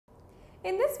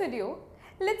In this video,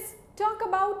 let's talk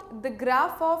about the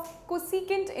graph of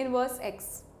cosecant inverse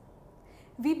x.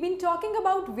 We've been talking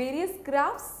about various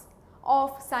graphs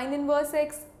of sine inverse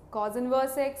x, cos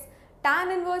inverse x, tan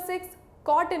inverse x,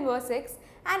 cot inverse x,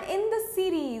 and in the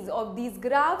series of these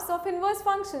graphs of inverse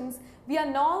functions, we are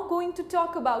now going to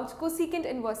talk about cosecant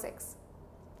inverse x.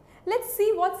 Let's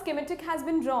see what schematic has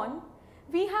been drawn.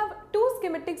 We have two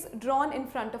schematics drawn in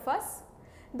front of us.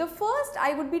 The first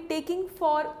I would be taking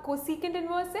for cosecant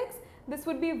inverse x. This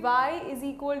would be y is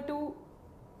equal to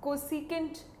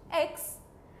cosecant x,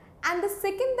 and the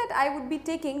second that I would be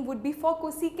taking would be for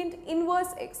cosecant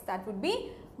inverse x. That would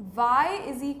be y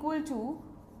is equal to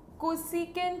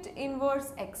cosecant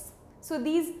inverse x. So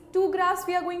these two graphs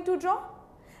we are going to draw.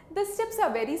 The steps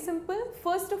are very simple.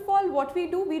 First of all, what we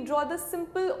do, we draw the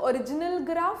simple original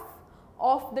graph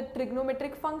of the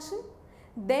trigonometric function.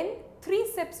 Then three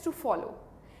steps to follow.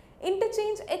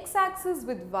 Interchange x-axis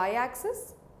with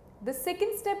y-axis. The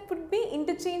second step would be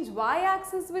interchange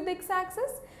y-axis with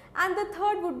x-axis, and the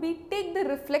third would be take the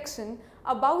reflection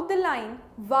about the line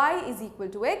y is equal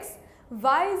to x.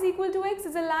 Y is equal to x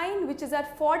is a line which is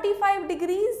at 45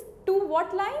 degrees to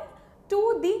what line?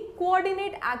 To the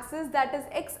coordinate axis, that is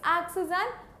x-axis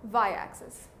and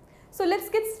y-axis. So let's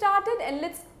get started and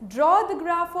let's draw the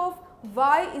graph of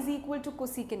y is equal to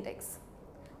cosecant x.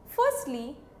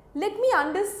 Firstly, let me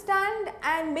understand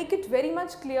and make it very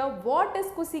much clear what is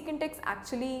cosecant x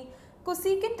actually.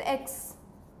 Cosecant x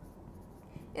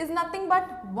is nothing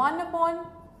but 1 upon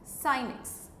sin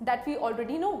x, that we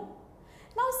already know.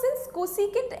 Now since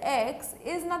cosecant x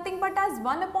is nothing but as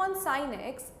 1 upon sin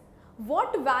x,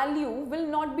 what value will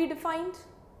not be defined?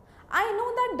 I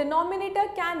know that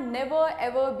denominator can never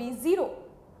ever be 0.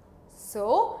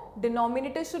 So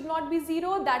denominator should not be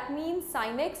 0, that means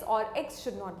sin x or x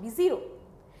should not be 0.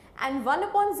 And 1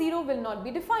 upon 0 will not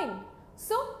be defined.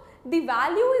 So the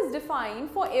value is defined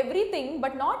for everything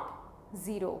but not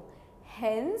 0.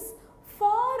 Hence,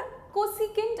 for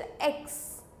cosecant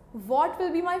x, what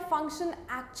will be my function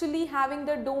actually having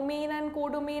the domain and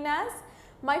codomain as?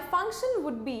 My function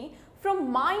would be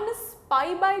from minus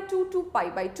pi by 2 to pi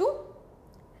by 2.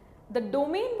 The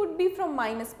domain would be from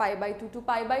minus pi by 2 to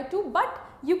pi by 2, but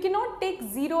you cannot take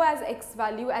 0 as x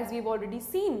value as we have already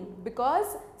seen,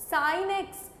 because sin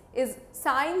x is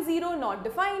sin 0 not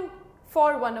defined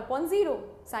for 1 upon 0.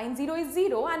 Sin 0 is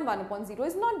 0 and 1 upon 0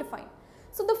 is not defined.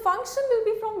 So the function will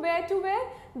be from where to where?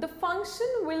 The function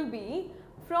will be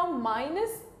from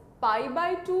minus pi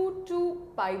by 2 to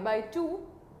pi by 2,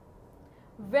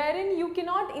 wherein you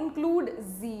cannot include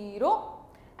 0,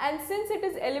 and since it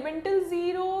is elemental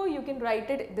 0, you can write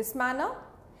it this manner.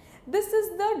 This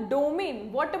is the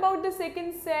domain. What about the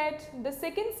second set? The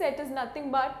second set is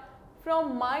nothing but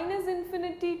from minus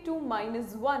infinity to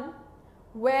minus 1.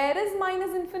 Where is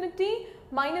minus infinity?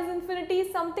 Minus infinity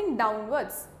is something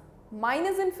downwards.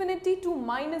 Minus infinity to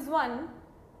minus 1,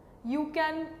 you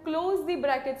can close the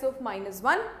brackets of minus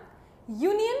 1,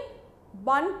 union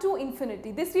 1 to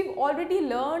infinity. This we've already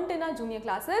learnt in our junior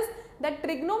classes, that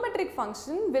trigonometric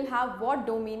function will have what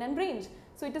domain and range.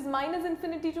 So it is minus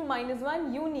infinity to minus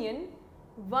 1 union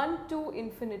 1 to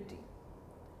infinity.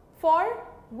 For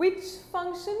which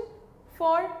function?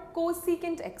 For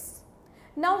cosecant x.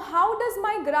 Now how does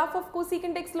my graph of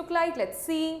cosecant x look like? Let's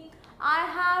see. I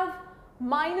have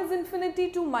minus infinity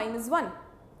to minus 1.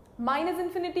 Minus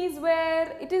infinity is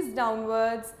where it is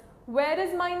downwards. Where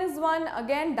is minus 1?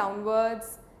 Again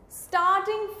downwards.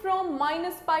 Starting from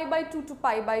minus pi by 2 to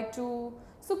pi by 2.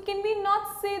 So can we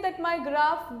not say that my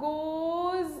graph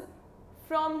goes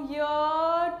from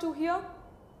here to here?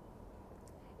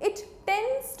 It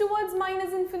tends towards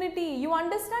minus infinity. You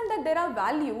understand that there are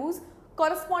values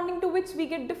corresponding to which we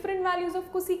get different values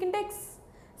of cosecant x.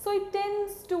 So it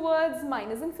tends towards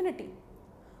minus infinity.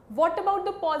 What about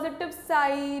the positive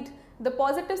side? The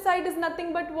positive side is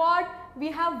nothing but what? We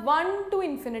have 1 to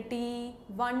infinity.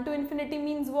 1 to infinity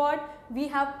means what? We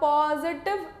have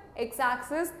positive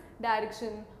x-axis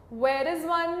direction. Where is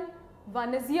 1?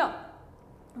 1 is here.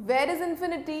 Where is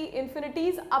infinity? Infinity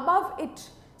is above it.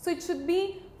 So it should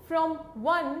be from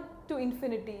 1 to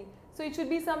infinity. So it should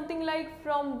be something like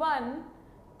from 1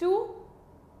 to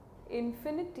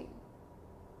infinity.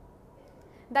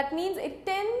 That means it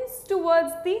tends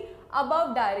towards the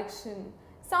above direction.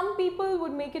 Some people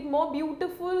would make it more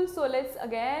beautiful, so let's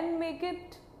again make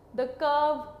it the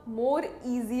curve more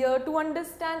easier to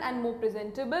understand and more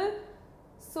presentable.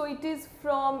 So it is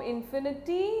from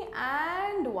infinity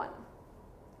and 1.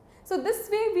 So this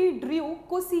way we drew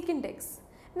cosecant x.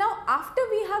 Now after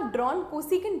we have drawn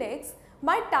cosecant x,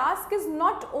 my task is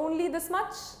not only this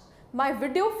much. My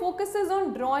video focuses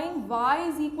on drawing y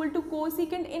is equal to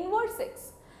cosecant inverse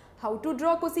x. How to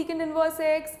draw cosecant inverse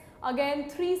x? Again,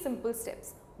 3 simple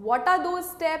steps. What are those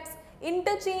steps?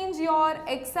 Interchange your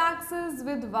x-axis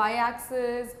with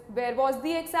y-axis. Where was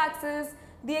the x-axis?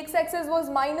 The x-axis was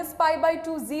minus pi by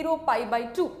 2, 0, pi by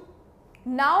 2.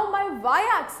 Now my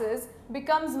y-axis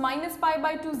becomes minus pi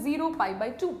by 2, 0, pi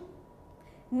by 2.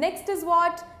 Next is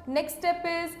what? Next step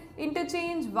is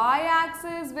interchange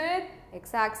y-axis with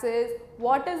x-axis.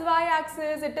 What is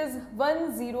y-axis? It is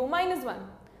 1, 0, minus 1.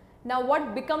 Now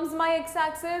what becomes my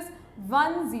x-axis?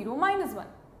 1, 0, minus 1.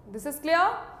 This is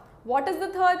clear? What is the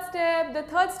third step? The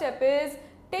third step is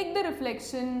take the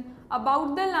reflection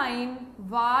about the line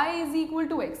y is equal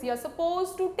to x. You are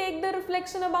supposed to take the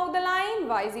reflection about the line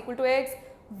y is equal to x.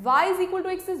 Y is equal to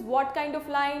x is what kind of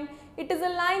line? It is a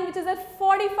line which is at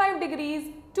 45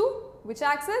 degrees to which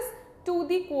axis? To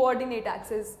the coordinate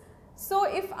axis. So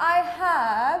if I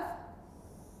have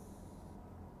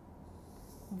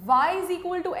y is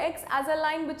equal to x as a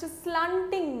line which is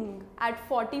slanting at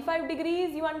 45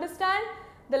 degrees, you understand?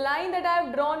 The line that I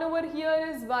have drawn over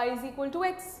here is y is equal to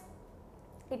x.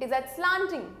 It is at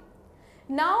slanting.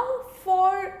 Now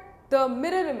for the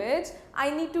mirror image, I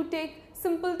need to take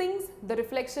simple things. The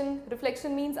reflection.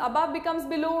 Reflection means above becomes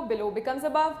below, below becomes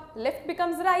above, left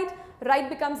becomes right, right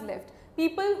becomes left.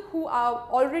 People who are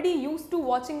already used to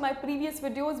watching my previous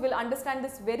videos will understand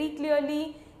this very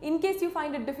clearly. In case you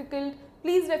find it difficult,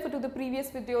 please refer to the previous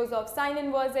videos of sin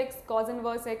inverse x, cos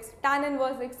inverse x, tan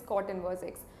inverse x, cot inverse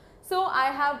x. So I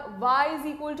have y is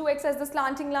equal to x as the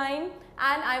slanting line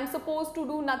and I am supposed to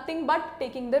do nothing but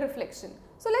taking the reflection.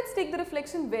 So let's take the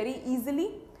reflection very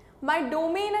easily. My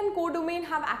domain and codomain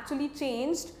have actually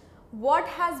changed. What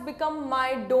has become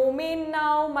my domain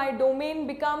now? My domain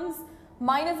becomes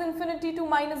minus infinity to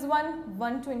minus 1,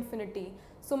 1 to infinity.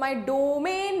 So my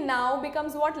domain now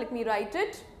becomes what? Let me write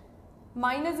it.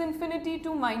 Minus infinity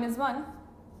to minus 1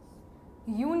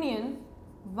 union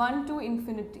 1 to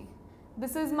infinity.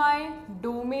 This is my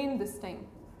domain this time.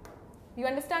 You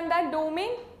understand that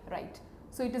domain? Right.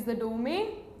 So it is the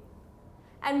domain.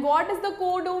 And what is the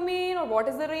codomain or what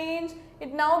is the range?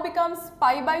 It now becomes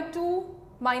pi by 2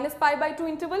 minus pi by 2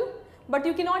 interval. But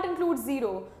you cannot include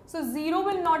 0. So 0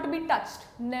 will not be touched,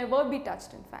 never be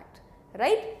touched in fact.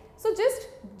 Right? So just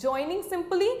joining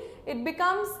simply, it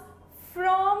becomes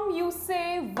from you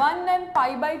say 1 and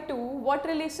pi by 2, what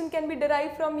relation can be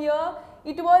derived from here?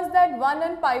 It was that 1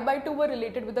 and pi by 2 were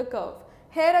related with a curve.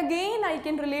 Here again I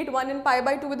can relate 1 and pi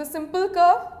by 2 with a simple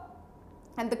curve,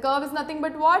 and the curve is nothing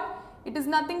but what? It is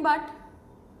nothing but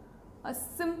a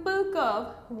simple curve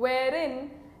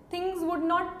wherein things would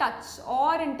not touch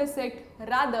or intersect,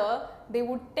 rather they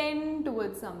would tend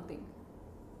towards something.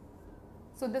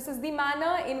 So this is the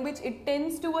manner in which it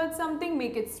tends towards something.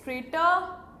 Make it straighter.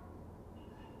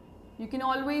 You can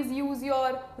always use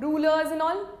your rulers and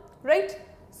all, right?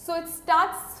 So it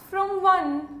starts from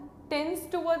 1, tends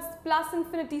towards plus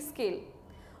infinity scale.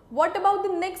 What about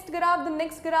the next graph? The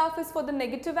next graph is for the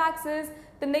negative axis.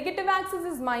 The negative axis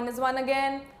is minus 1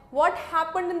 again. What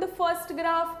happened in the first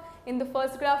graph? In the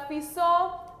first graph we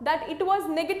saw that it was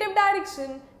negative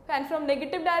direction, and from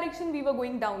negative direction we were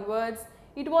going downwards.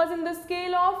 It was in the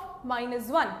scale of minus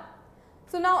 1.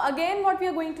 So now again what we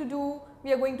are going to do?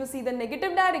 We are going to see the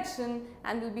negative direction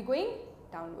and will be going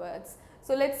downwards.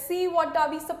 So let's see what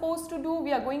are we supposed to do.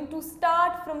 We are going to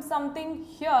start from something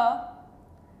here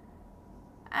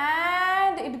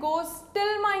and it goes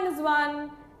till minus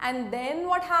 1, and then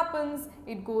what happens?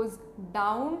 It goes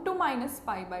down to minus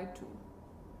pi by 2.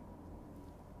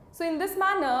 So in this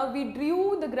manner we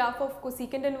drew the graph of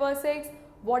cosecant inverse x.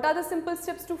 What are the simple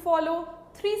steps to follow?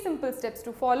 3 simple steps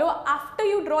to follow after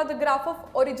you draw the graph of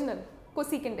original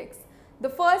cosecant x. The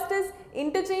first is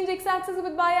interchange x-axis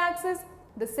with y-axis.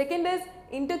 The second is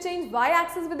interchange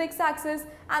y-axis with x-axis,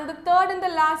 and the third and the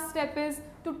last step is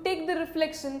to take the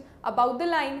reflection about the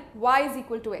line y is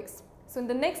equal to x. So in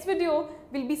the next video,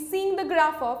 we will be seeing the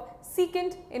graph of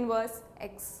secant inverse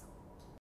x.